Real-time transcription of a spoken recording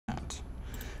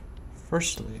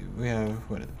Firstly, we have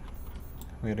what?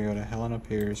 We gotta go to Helena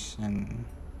Pierce and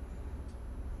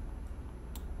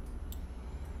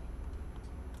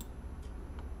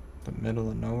the middle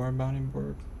of nowhere bounty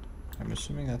board. I'm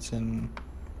assuming that's in.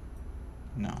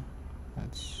 No,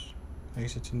 that's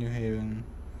exit to New Haven,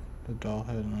 the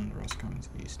Dollhead, and then the rest comes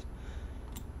east.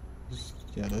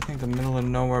 Yeah, I think the middle of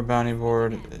nowhere bounty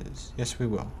board is. Yes, we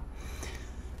will.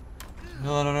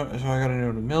 Middle of nowhere, so I gotta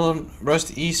do the middle of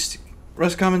Rust East.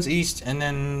 Rust Commons East, and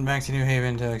then back to New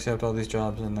Haven to accept all these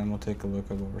jobs, and then we'll take a look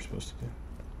at what we're supposed to do.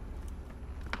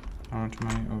 How much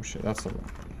money? Oh shit, that's the wrong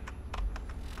one.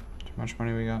 How much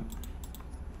money we got?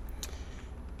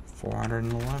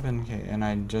 411k, and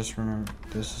I just remember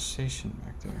there's a station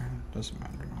back there. Doesn't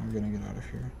matter, I'm gonna get out of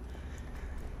here.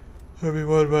 I'll be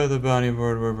won by the bounty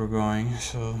board where we're going,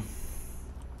 so.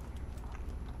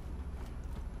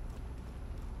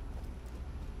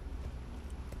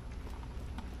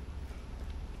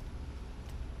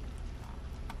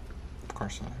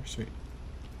 Sweet.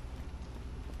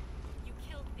 You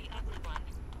killed the ugly one.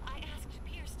 I asked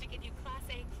Pierce to give you Class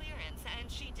A clearance, and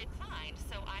she declined,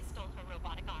 so I stole her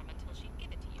robotic arm until she'd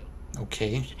give it to you.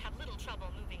 Okay. You should have little trouble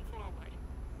moving forward.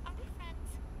 Are we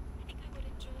friends? I think I would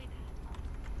enjoy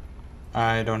that.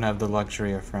 I don't have the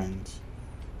luxury of friends.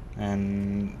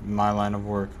 And my line of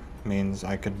work means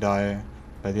I could die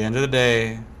by the end of the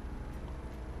day.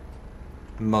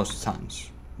 Most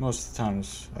times. Most of the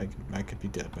times, I could be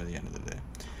dead by the end of the day.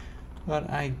 But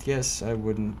I guess I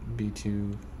wouldn't be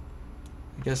too...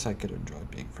 I guess I could enjoy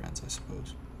being friends, I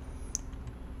suppose.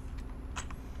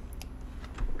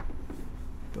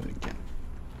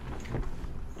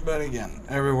 But again,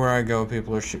 everywhere I go,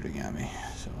 people are shooting at me,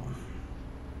 so...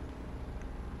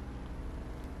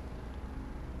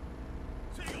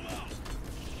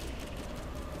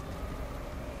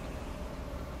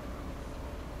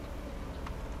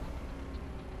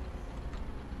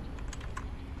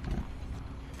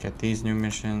 Get these new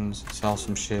missions, sell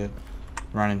some shit,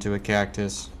 run into a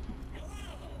cactus.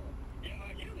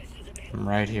 I'm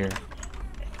right here.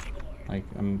 Like,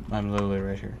 I'm literally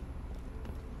right here.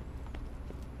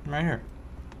 I'm right here.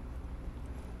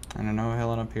 And I know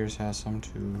Helena Pierce has some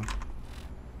too.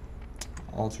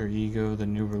 Alter Ego, the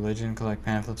new religion, collect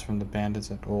pamphlets from the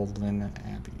bandits at Old Lynn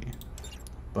Abbey.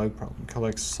 Bug problem,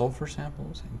 collect sulfur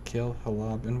samples and kill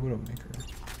Halab and Widowmaker.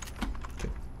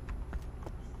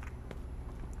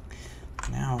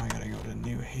 Now I gotta go to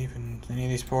New Haven. Any of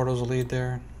these portals will lead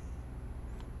there?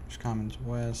 There's Commons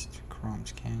West,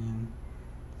 Crom's Canyon,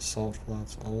 Salt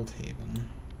Flats, Old Haven.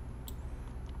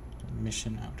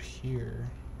 Mission out here.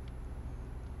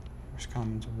 There's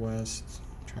Commons West,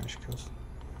 Trash Coast.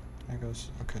 That goes.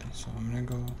 Okay, so I'm gonna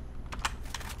go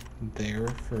there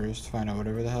first, find out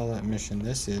whatever the hell that mission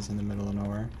this is in the middle of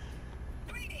nowhere.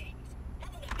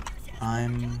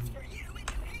 I'm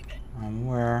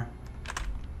aware.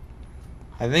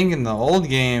 I think in the old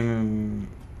game,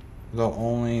 it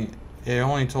only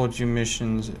told you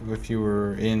missions if you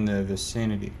were in the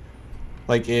vicinity.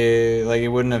 Like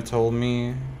it wouldn't have told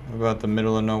me about the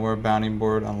middle of nowhere bounty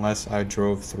board unless I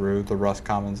drove through the Rust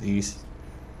Commons East.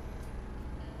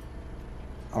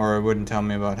 Or it wouldn't tell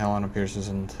me about Helena Pierce's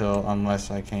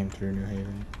unless I came through New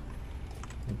Haven.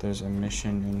 But there's a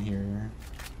mission in here.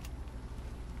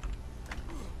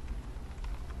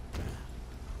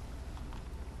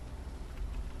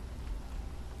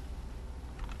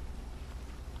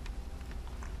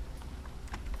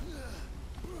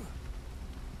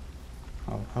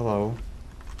 Oh, hello.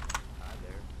 Hi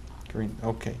there. Green.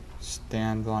 Okay.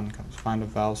 Stand on comes. Find a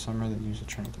valve somewhere that use a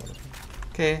translator.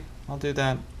 Okay, I'll do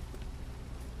that.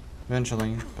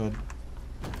 Eventually, but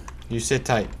you sit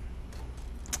tight.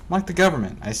 I'm like the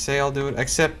government. I say I'll do it,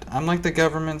 except I'm like the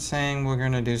government saying we're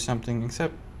gonna do something,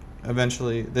 except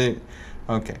eventually they.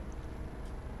 Okay.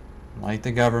 I'm like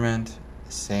the government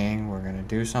saying we're gonna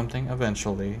do something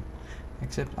eventually,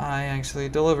 except I actually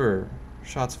deliver.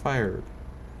 Shots fired.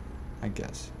 I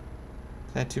guess.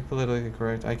 Is that too politically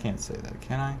correct? I can't say that,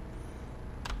 can I?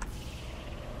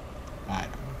 I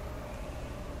don't know.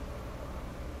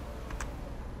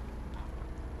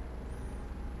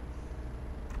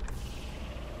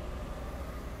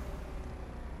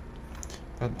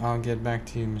 But I'll get back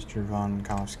to you, Mr. Von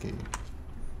Kowski.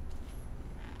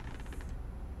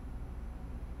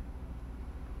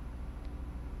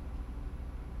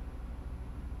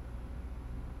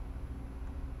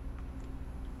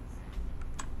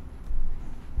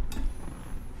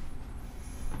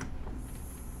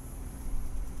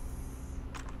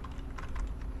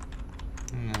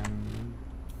 And then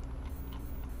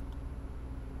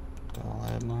Doll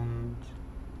Headland,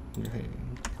 New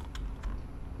Haven.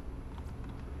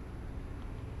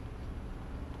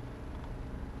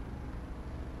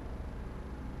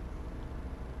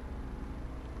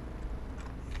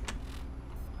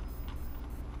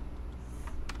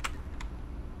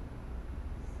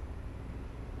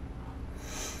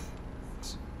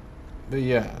 But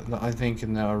yeah, I think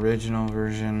in the original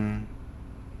version...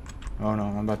 Oh no,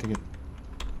 I'm about to get...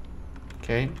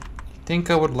 Okay. I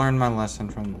think I would learn my lesson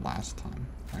from the last time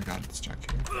I got stuck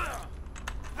here.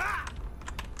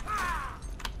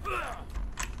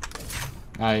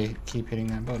 I keep hitting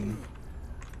that button.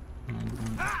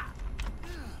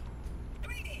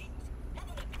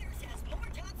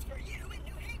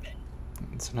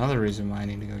 It's another reason why I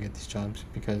need to go get these jobs,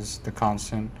 because the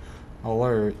constant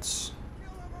alerts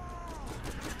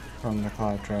from the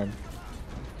Cloud Tribe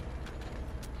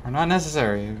are not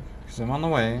necessary, because I'm on the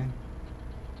way.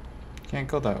 Can't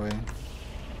go that way.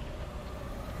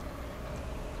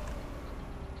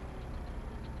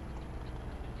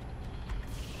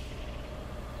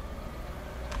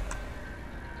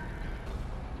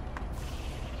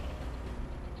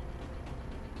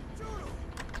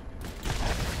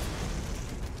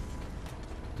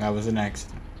 That was an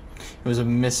accident. It was a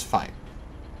misfight.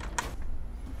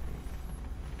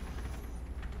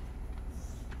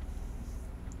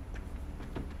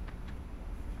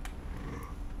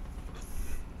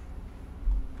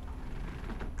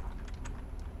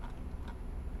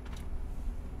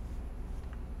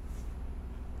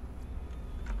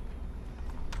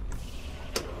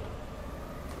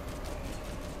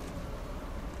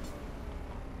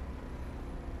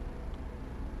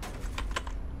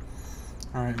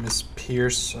 Alright, Miss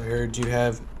Pierce, I heard you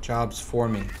have jobs for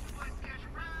me.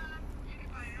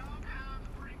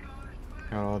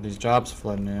 Got all these jobs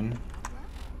flooding in.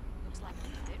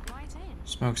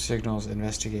 Smoke signals,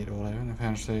 investigate Old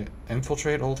Haven.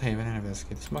 Infiltrate Old Haven and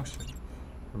investigate the smoke signal.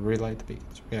 Relight the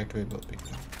beacons. Reactivate both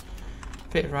beacons.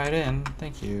 Fit right in,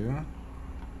 thank you.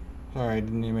 Sorry, I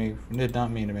did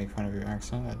not mean to make fun of your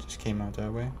accent. That just came out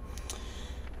that way.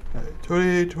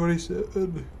 28,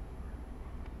 27.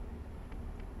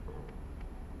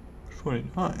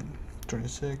 29,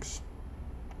 26.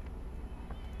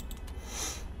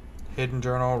 Hidden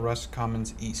Journal, Rust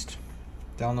Commons East.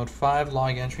 Download 5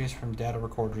 log entries from data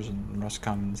recorders in Rust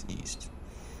Commons East.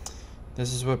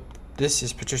 This is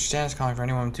Patricia Stannis calling for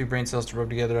anyone with 2 brain cells to rub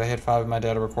together. I had 5 of my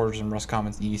data recorders in Rust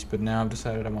Commons East, but now I've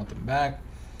decided I want them back.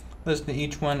 Listen to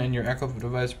each one in your Echo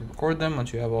device to record them.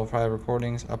 Once you have all 5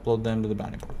 recordings, upload them to the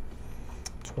bounty board.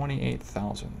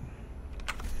 28,000.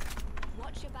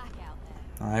 Watch your back out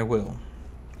there. I will,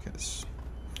 because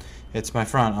it's my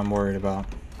front I'm worried about.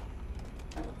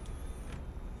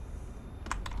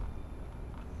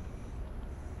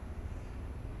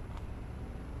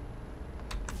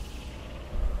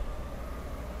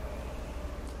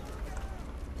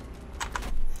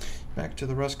 Back to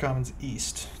the Rust Commons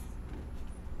East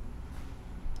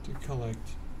to collect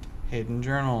hidden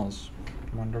journals.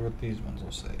 Wonder what these ones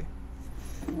will say.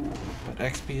 But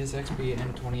XP is XP,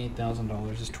 and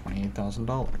 $28,000 is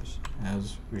 $28,000.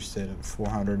 As we said at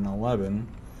 411,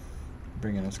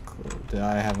 bringing us close.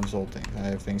 I haven't sold things. I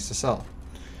have things to sell.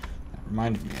 That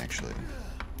reminded me, actually.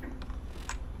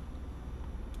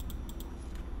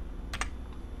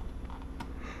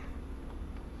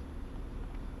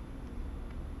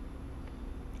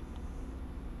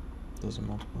 Doesn't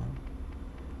multiply.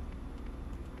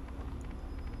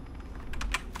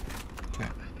 Okay.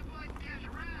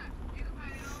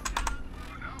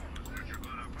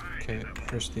 Okay,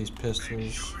 first these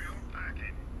pistols.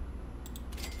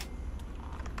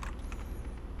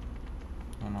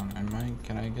 Hold on,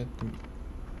 can I get them?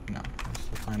 No, I have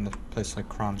to find a place like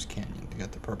Crom's Canyon to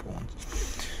get the purple ones.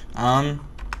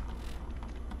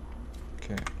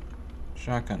 Okay.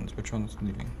 Shotguns, which one's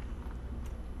leaving?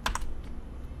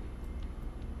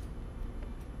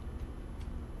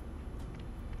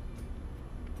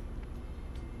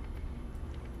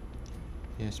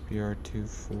 The SBR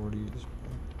 240s.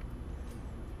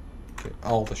 Okay,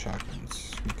 all the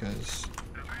shotguns, because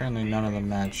apparently none of them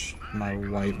match my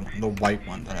white one, the white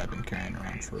one that I've been carrying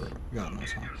around for God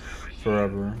knows how,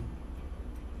 forever.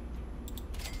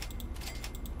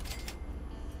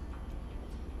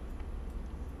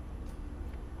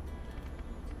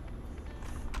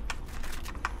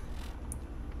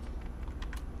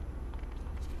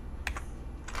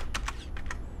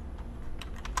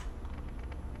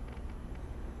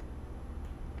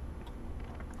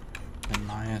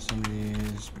 My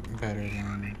SMG is better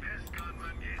than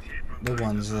the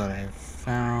ones that I've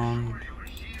found.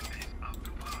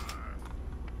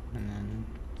 And then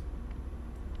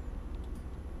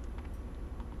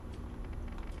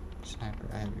sniper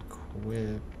I have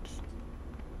equipped.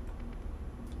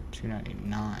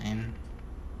 299.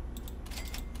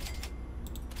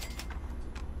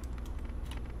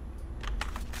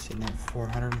 Sitting at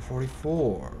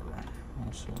 444.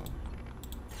 Also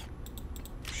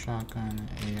shotgun,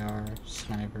 AR,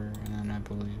 sniper, and then I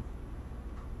believe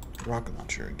rocket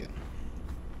launcher again.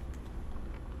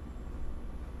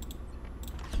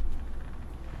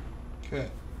 Okay.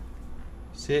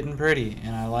 Sitting pretty,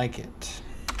 and I like it.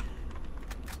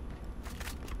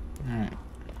 Alright.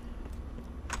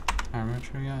 How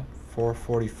much we got?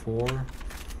 444.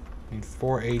 I mean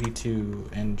 482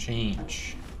 and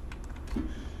change.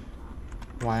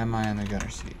 Why am I in the gunner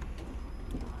seat?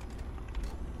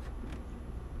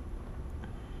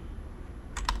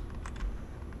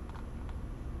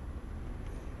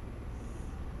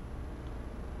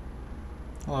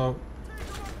 Hello.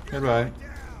 Goodbye.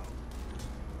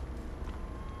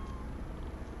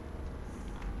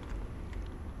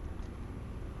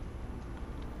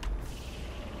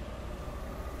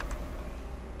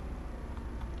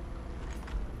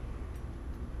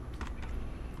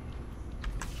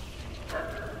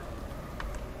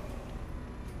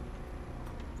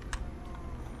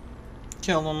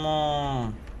 Kill them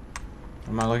all.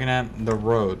 Am I looking at the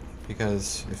road?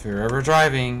 Because if you're ever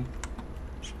driving,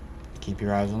 keep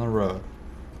your eyes on the road.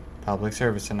 Public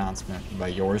service announcement by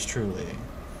yours truly.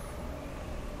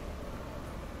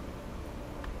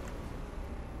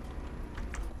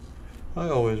 I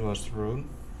always watch the road.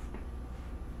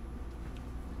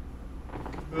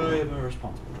 I am a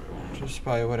responsible driver, just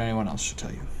by what anyone else should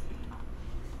tell you.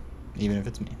 Even if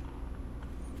it's me.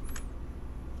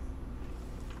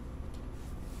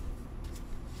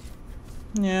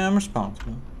 Yeah, I'm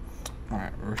responsible.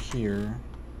 Alright, we're here.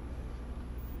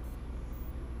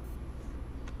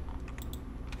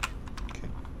 Okay.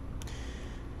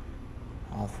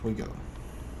 Off we go.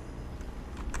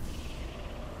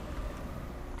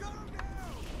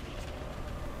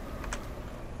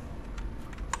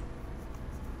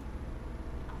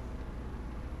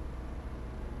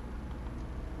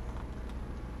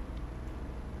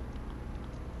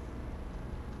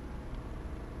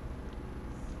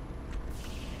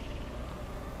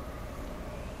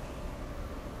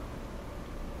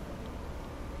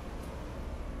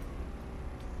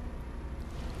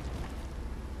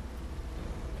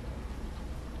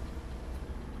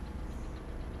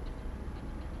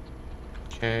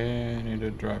 Okay, I need to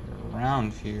drive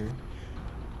around here.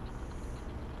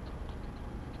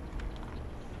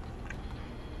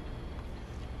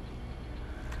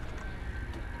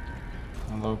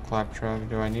 Hello, Claptrap.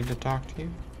 Do I need to talk to you?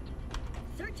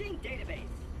 Searching database.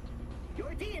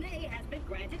 Your DNA has been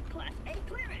granted Class A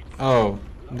clearance. Oh,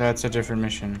 that's a different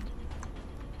mission.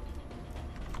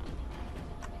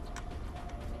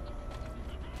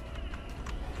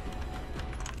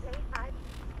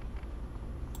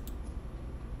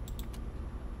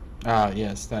 Ah,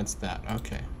 yes, that's that.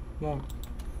 Okay. Well,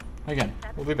 again,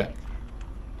 we'll be back.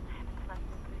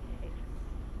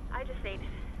 I just ate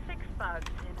 6 bugs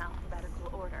in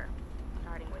alphabetical order,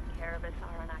 starting with Carabas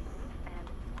Aronitis and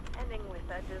ending with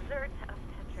a dessert of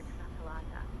Tetrix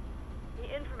Nathalata.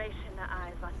 The information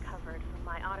I've uncovered from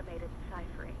my automated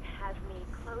deciphering has me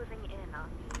closing in on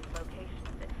the location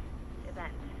of this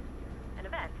event. An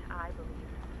event, I believe,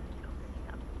 is opening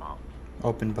up the vault.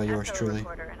 Opened by yours The truly.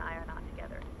 recorder and I are not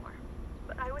together anymore,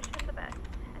 but I wish him the best,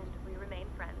 and we remain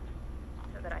friends,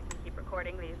 so that I can keep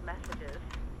recording these messages.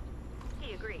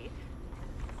 He agreed.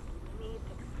 We need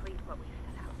to complete what we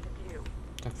set out to do.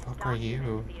 The fuck are you?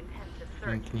 Document the intensive search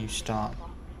And can you stop?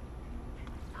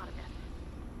 Not a bit.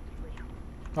 Real.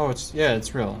 Oh,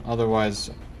 it's real.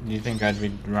 Otherwise, do you think I'd be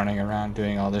running around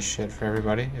doing all this shit for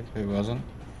everybody if it wasn't?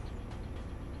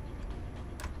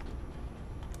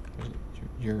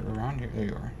 You're around here. There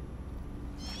you are.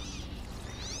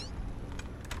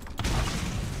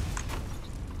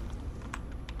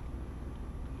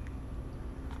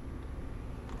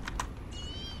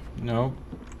 Nope.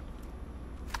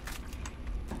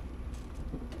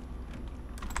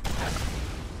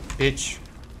 Bitch.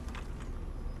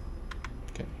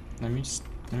 Okay, let me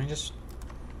just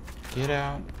get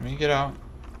out. Let me get out.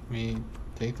 Let me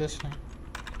take this thing.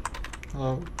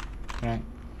 Hello. Can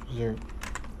I? Is there?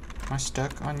 Am I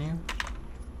stuck on you?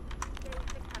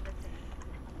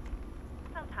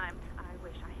 Sometimes I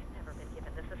wish I had never been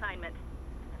given this assignment.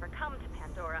 Never come to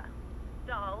Pandora.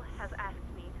 Dahl has asked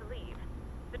me to leave.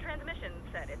 The transmission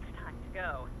said it's time to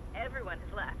go. Everyone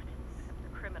has left, except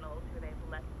the criminals who they've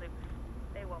let loose.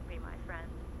 They won't be my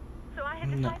friends. So I had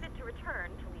decided to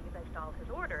return to leave as Dahl has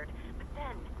ordered, but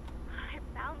then I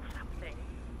found something.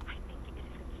 I think it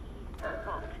is a key to the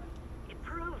vault. It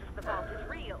proves the vault is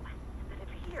real, and that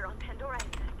it's here on Pandora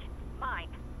and that it can be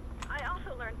mine. I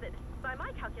also learned that, by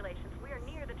my calculations, we are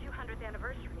near the 200th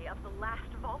anniversary of the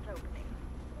last vault opening.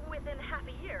 Within half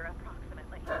a year,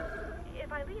 approximately.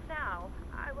 If I leave now,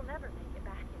 I will never make it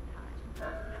back in time. So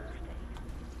stay.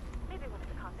 Maybe one of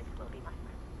the convicts will be my friend.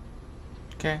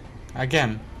 Okay.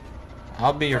 Again,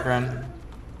 I'll be your friend.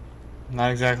 Not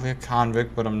exactly a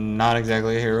convict, but I'm not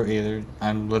exactly a hero either.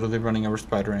 I'm literally running over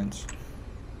spider ants.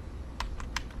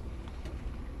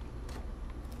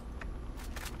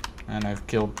 And I've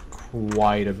killed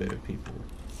quite a bit of people.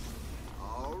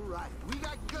 Alright, we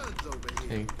got guns over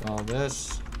here. Take all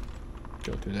this.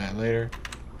 Go through that later.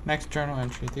 Next journal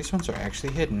entry. These ones are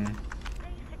actually hidden. Day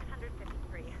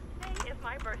 653. Today is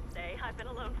my birthday. I've been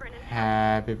alone for an entire...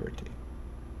 Happy birthday.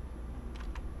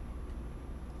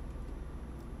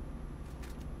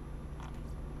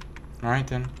 Alright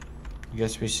then. I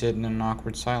guess we sit in an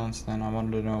awkward silence then. I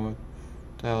wanted to know what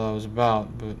the hell I was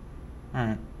about, but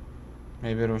alright.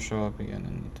 Maybe it'll show up again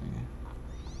in the thing.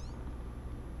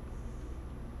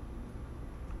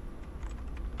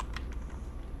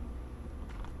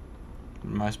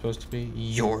 What am I supposed to be?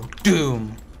 Your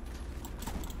doom!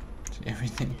 See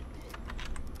everything.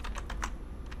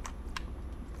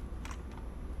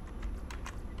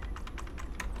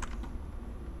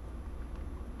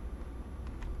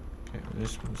 Okay, we'll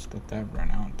just let that run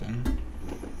out then.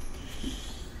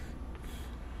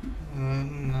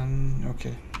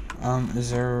 Okay. Is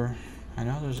there... I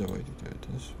know there's a way to do it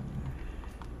this way.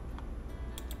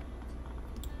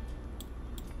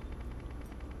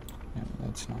 Yeah,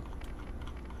 that's not...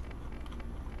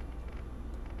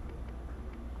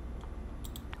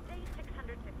 Day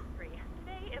 653.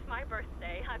 Today is my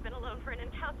birthday. I've been alone for an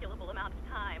incalculable amount of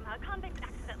time. A convict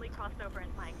accidentally crossed over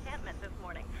into my encampment this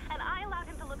morning, and I allowed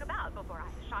him to look about before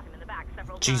I shot him in the back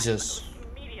several Jesus. times. I was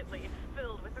immediately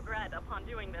filled with regret upon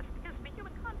doing this, because the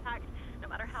human contact, no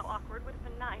matter how awkward, would have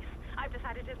been nice. I've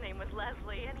decided his name was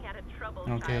Leslie, and he had a troubled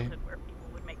childhood where people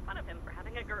would make fun of him for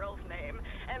having a girl's name.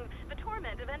 And the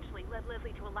torment eventually led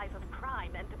Leslie to a life of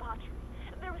crime and debauchery.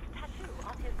 There was a tattoo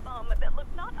on his thumb that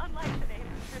looked not unlike the name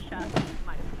Patricia.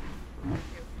 Might have been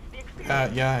the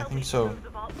experience yeah, I think so. The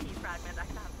vault key fragment I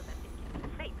found so that it can be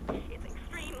safe. It's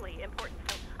extremely important,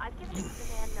 so I've given it to the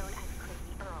man known as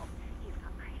Crazy Earl. He's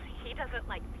gone crazy. He doesn't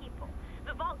like people.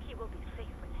 The vault key will be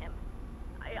safe with him.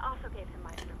 I also gave him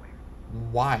my underwear.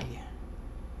 Why?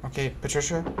 Okay,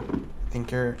 Patricia, I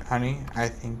think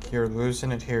you're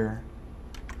losing it here.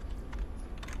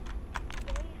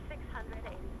 Day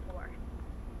 684.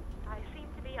 I seem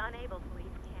to be unable to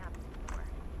leave camp anymore.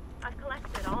 I've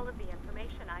collected all of the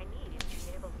information I need to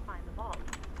be able to find the vault.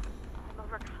 I'm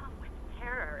overcome with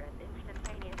terror and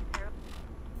instantaneous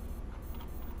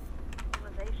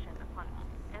realization upon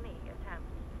any attempt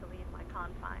to leave my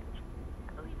confines.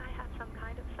 I believe I have some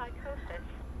kind of psychosis.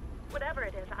 Whatever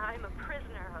it is, I'm a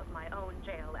prisoner of my own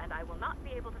jail, and I will not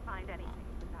be able to find anything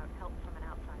without help from an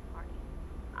outside party.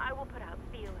 I will put out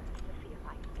feelers to see if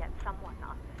I can get someone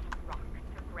on this rock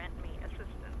to grant me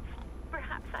assistance.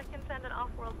 Perhaps I can send an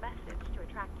off-world message to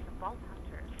attract some vault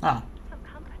hunters. Ah. Some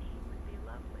company would be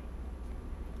lovely.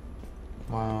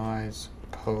 Well, I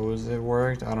suppose it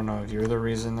worked. I don't know if you're the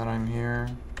reason that I'm here.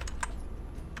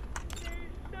 Day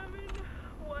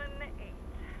 718.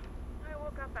 I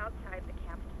woke up outside the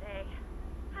camp today.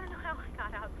 I don't know how I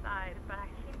got outside, but I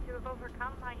seem to have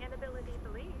overcome my inability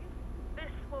to leave.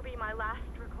 This will be my last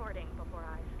recording before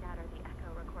I scatter the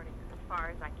echo recordings as far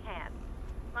as I can.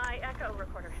 My echo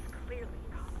recorder has clearly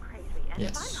gone crazy, and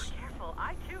if I'm not careful,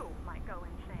 I too might go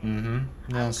insane.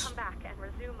 I will come back and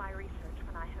resume my research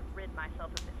when I have rid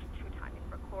myself of this two-timing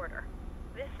recorder.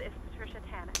 This is Patricia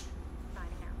Tannen,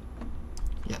 signing out.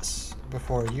 Yes.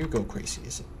 Before you go crazy,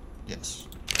 is it? Yes.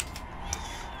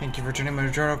 Thank you for tuning my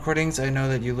journal recordings. I know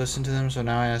that you listen to them, so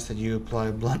now I ask that you apply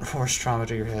blunt force trauma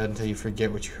to your head until you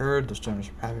forget what you heard. Those journals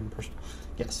are private and personal.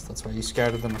 Yes, that's why you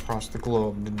scattered them across the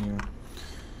globe, didn't you?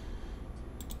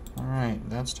 Alright,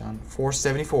 that's done.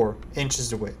 474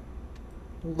 inches away.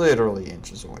 Literally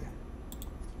inches away.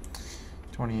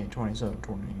 28, 27,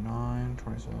 29,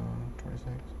 27,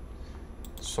 26.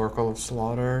 Circle of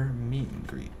Slaughter, meet and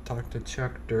greet. Talk to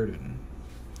Chuck Durden.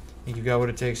 Think you got what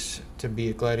it takes to be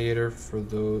a gladiator?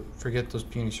 Forget those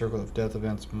puny circle of death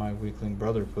events my weakling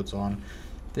brother puts on.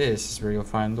 This is where you'll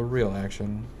find the real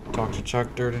action. Talk to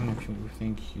Chuck Durden if you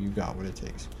think you got what it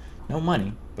takes. No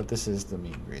money, but this is the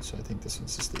meet and greet, so I think this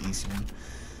one's just the easy one.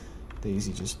 The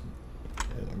easy just...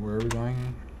 where are we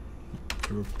going?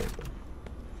 Through a portal.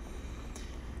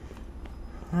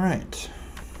 Alright.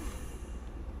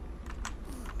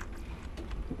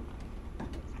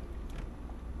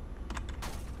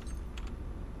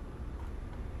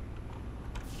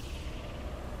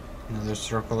 Another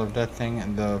circle of death thing,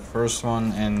 and the first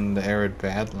one in the arid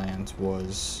Badlands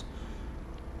was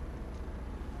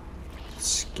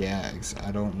Skags.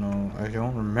 I don't know. I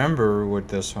don't remember what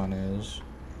this one is.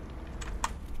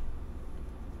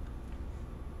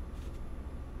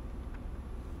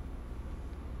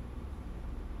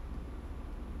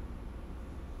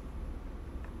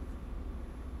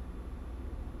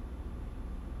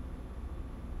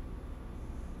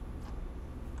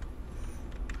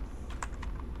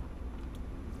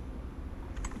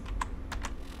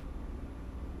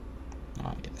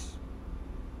 Ah, yes.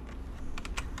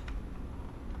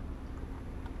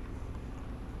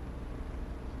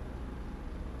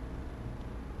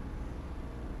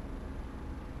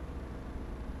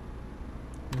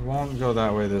 We won't go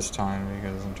that way this time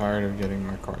because I'm tired of getting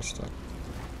my car stuck.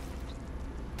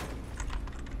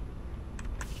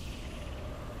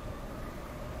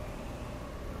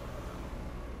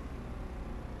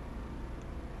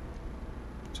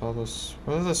 What's all those?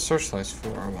 What are the searchlights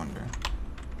for, I wonder?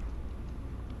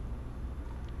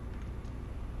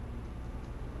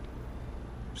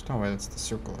 There's no way that's the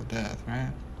circle of death,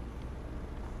 right?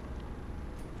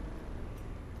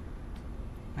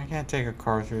 I can't take a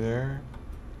car through there.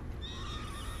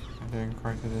 I take a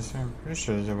car through this. I'm pretty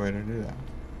sure there's a way to do that.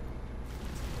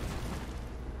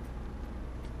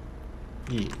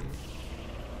 Yeah.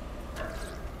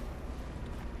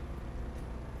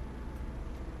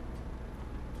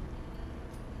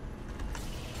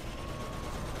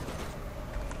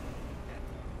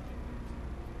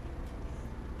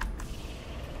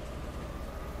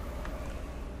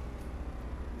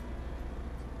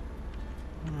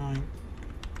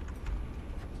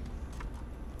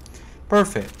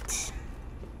 Perfect.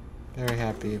 Very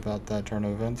happy about that turn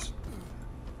of events.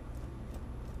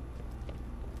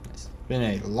 It's been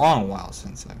a long while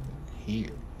since I've been here.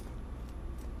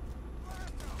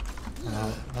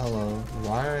 Hello.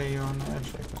 Why are you on the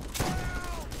edge like that?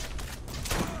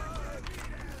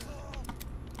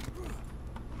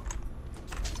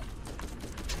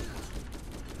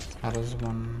 How does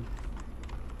one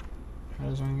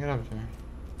get up there?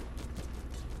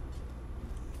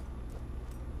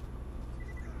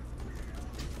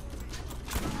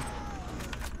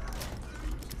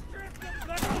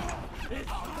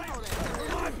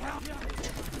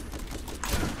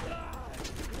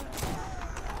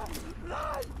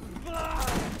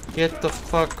 Get the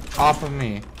fuck off of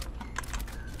me.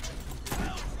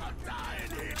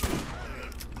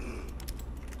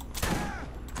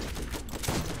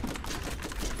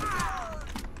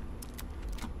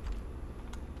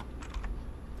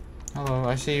 Hello,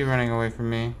 I see you running away from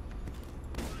me.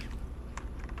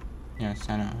 Yes,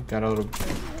 I know. Got a little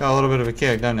bit of a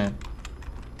kick, doesn't it?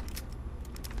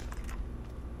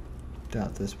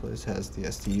 Doubt this place has the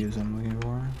SDUs I'm looking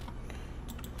for.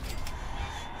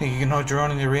 Think you can hold your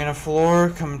own in the arena floor?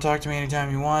 Come and talk to me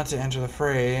anytime you want to enter the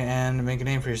fray and make a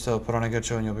name for yourself. Put on a good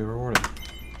show and you'll be rewarded.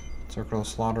 Circle of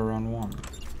Slaughter Run 1.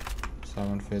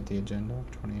 750 agenda.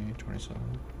 28, 27.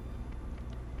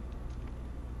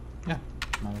 Yeah,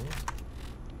 might as well.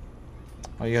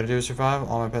 All you gotta do is survive.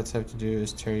 All my pets have to do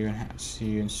is tear you in half. See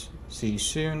you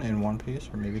soon in one piece,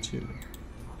 or maybe two.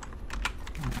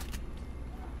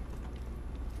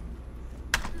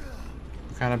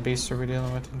 What kind of beasts are we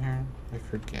dealing with in here? I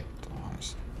forget,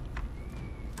 honestly.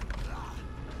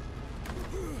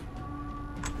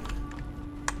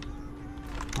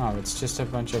 Oh, it's just a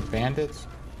bunch of bandits?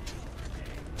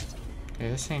 Okay,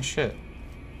 this ain't shit.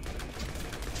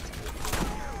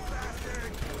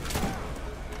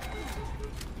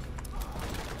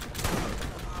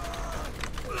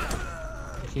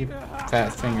 Keep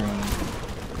fat fingering me.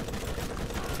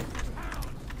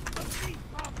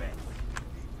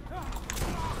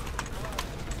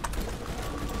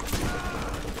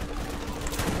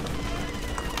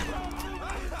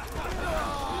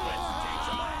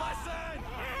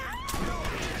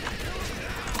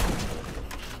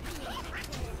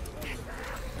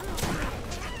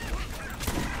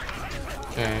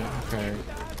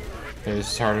 Okay,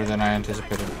 this is harder than I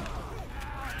anticipated.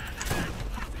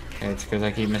 Okay, it's because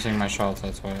I keep missing my shots,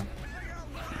 that's why.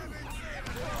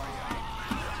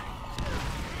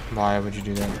 Why would you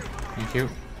do that? Thank you.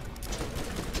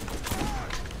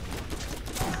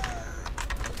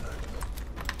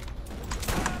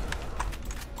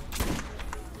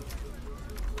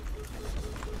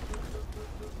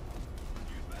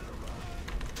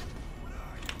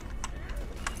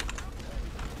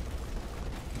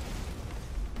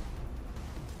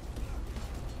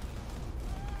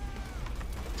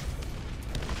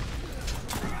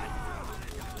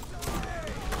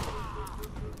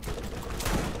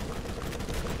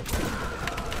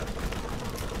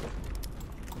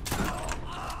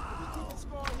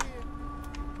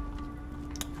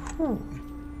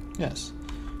 Yes,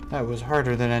 that was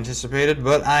harder than anticipated,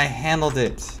 but I handled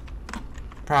it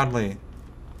proudly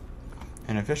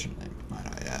and efficiently, might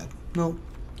I add. No,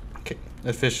 okay,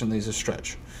 efficiently is a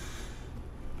stretch.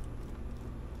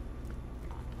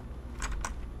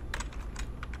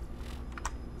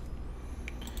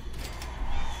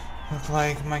 Look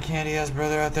like my candy-ass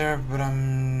brother out there, but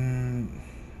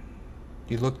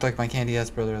You looked like my candy-ass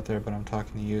brother out there, but I'm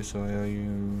talking to you, so I owe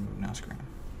you now scream.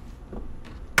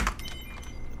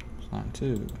 Round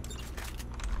 2.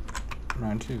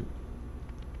 Round 2.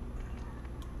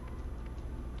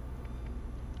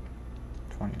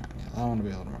 29. Yeah, I want to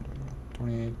be able to run to it.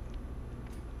 28.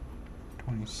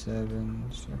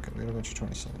 27s. Okay, we got a bunch of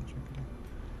 27s. Okay.